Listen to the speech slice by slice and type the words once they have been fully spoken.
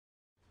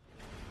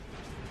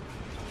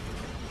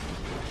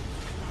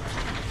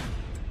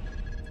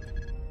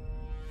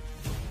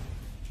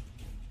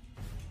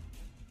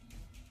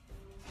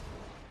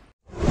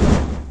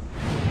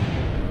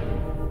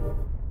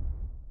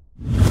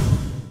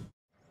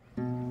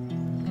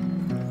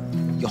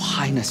Your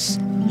Highness,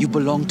 you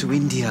belong to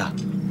India,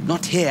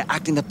 not here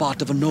acting the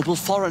part of a noble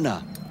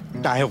foreigner.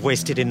 I have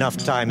wasted enough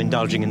time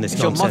indulging in this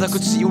If nonsense. your mother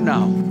could see you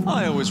now.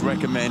 I always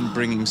recommend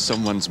bringing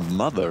someone's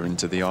mother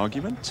into the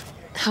argument.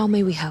 How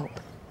may we help?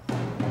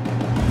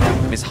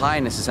 His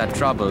Highness has had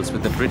troubles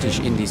with the British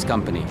Indies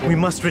Company. We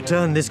must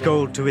return this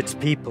gold to its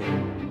people.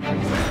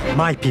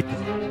 My people.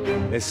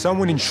 There's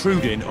someone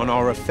intruding on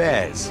our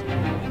affairs.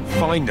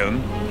 Find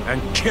them and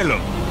kill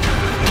them.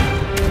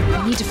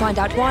 We need to find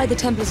out why the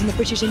Templars and the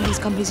British Indies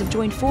companies have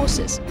joined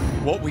forces.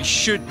 What we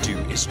should do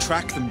is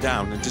track them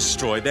down and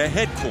destroy their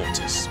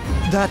headquarters.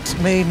 That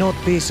may not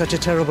be such a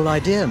terrible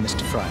idea,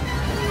 Mr. Frye.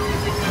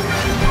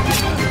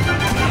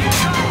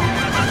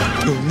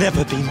 You'll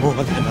never be more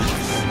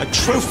than a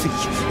trophy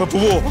of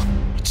war.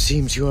 It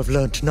seems you have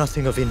learnt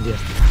nothing of India.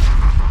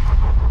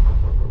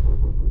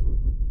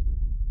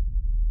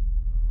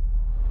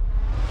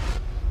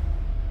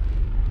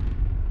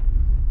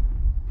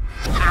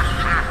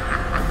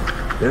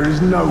 There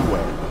is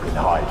nowhere you can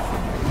hide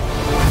from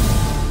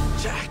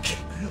me. Jack,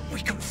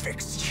 we can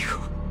fix you.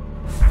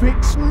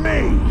 Fix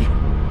me!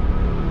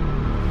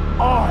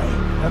 I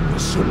am the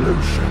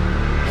solution.